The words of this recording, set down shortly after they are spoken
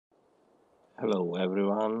Hello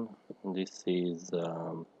everyone, this is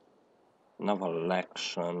Naval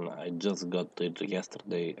action. I just got it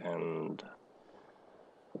yesterday and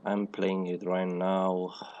I'm playing it right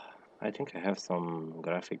now. I think I have some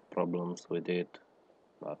graphic problems with it,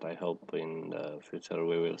 but I hope in the future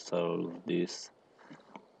we will solve this.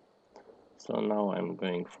 So now I'm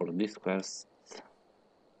going for this quest.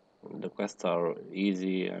 The quests are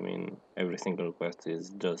easy, every single quest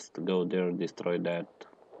is just go there, destroy that,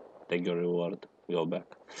 take your reward, go back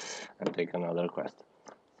and take another quest.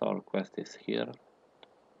 So our quest is here.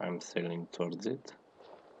 I'm sailing towards it.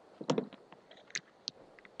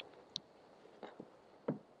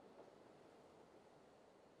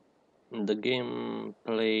 The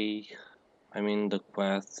gameplay, the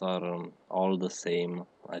quests are all the same,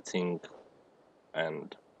 I think,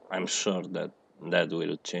 and I'm sure that that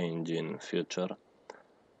will change in future.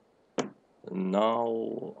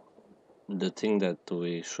 Now, the thing that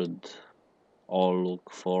we should all look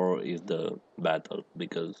for is the battle,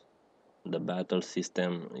 because the battle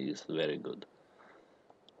system is very good.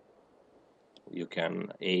 You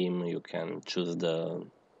can aim, you can choose the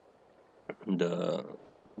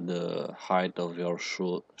the height of your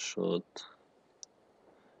shoot.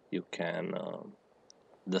 You can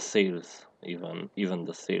the sails, even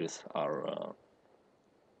the sails are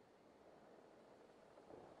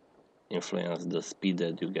influence the speed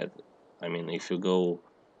that you get. If you go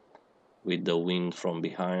with the wind from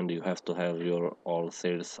behind, you have to have your all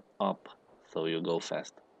sails up so you go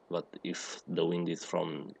fast. But if the wind is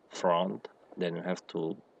from front, then you have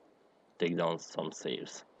to take down some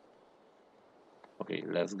sails. Okay,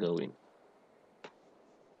 let's go in.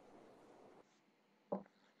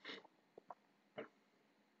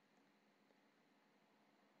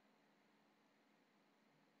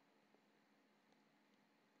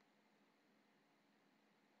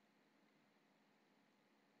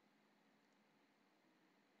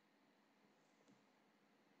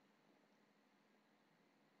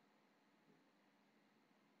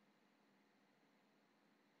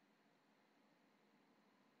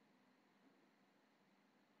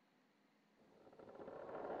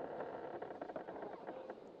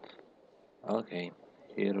 Okay,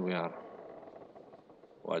 here we are.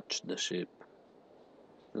 Watch the ship.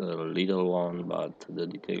 A little one, but the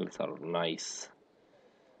details are nice.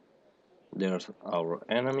 There's our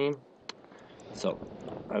enemy. So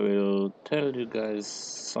I will tell you guys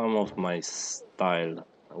some of my style.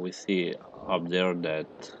 We see up there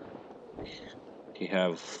that he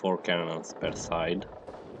have 4 cannons per side.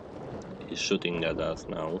 He's shooting at us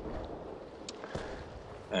now.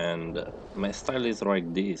 And my style is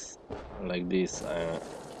like this.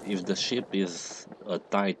 If the ship is a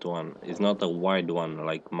tight one, it's not a wide one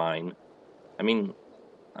like mine.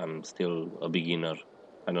 I'm still a beginner.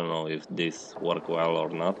 I don't know if this work well or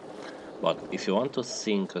not. But if you want to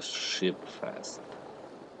sink a ship fast,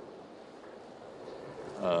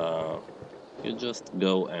 you just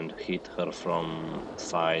go and hit her from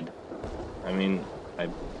side. I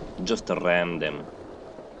just ram them.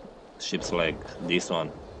 Ships like this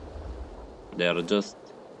one, they are just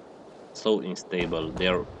so unstable.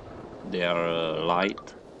 They are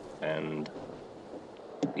light and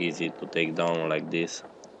easy to take down like this.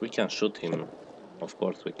 We can shoot him, of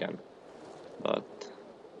course we can, but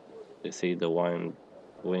you see the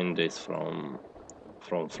wind is from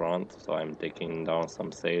front, so I'm taking down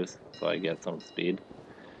some sails so I get some speed.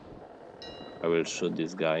 I will shoot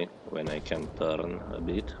this guy when I can turn a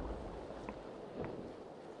bit.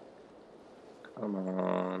 Come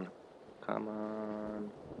on, come on.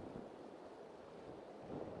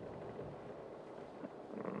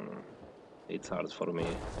 It's hard for me.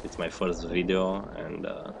 It's my first video and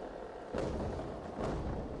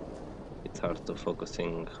it's hard to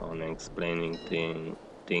focusing on explaining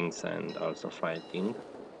things and also fighting.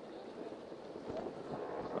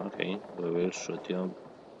 Okay, we will shoot you.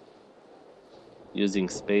 Using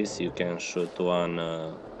space you can shoot one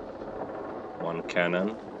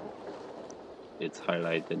cannon. It's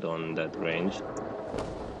highlighted on that range.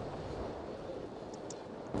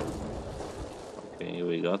 Okay,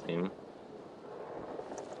 we got him.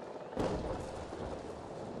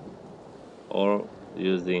 Or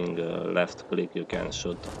using left click you can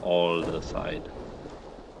shoot all the side.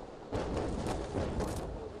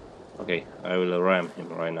 Okay, I will ram him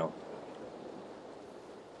right now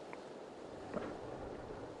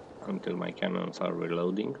until my cannons are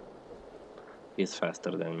reloading. He's faster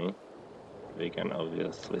than me, we can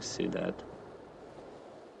obviously see that,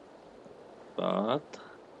 but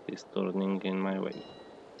he's turning in my way,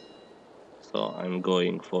 so I'm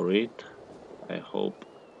going for it. I hope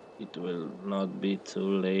it will not be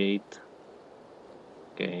too late.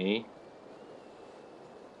 Okay,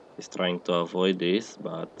 He's trying to avoid this,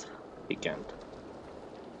 but he can't.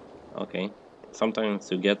 Okay.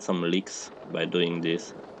 Sometimes you get some leaks by doing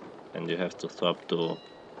this, and you have to swap to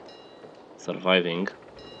surviving.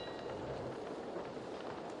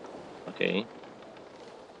 Okay.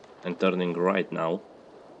 And turning right now,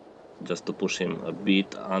 just to push him a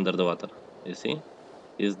bit under the water. You see?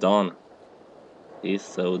 He's down. He's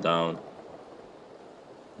so down.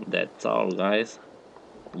 That's all, guys.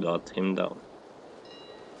 Got him down.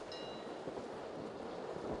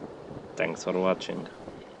 Thanks for watching.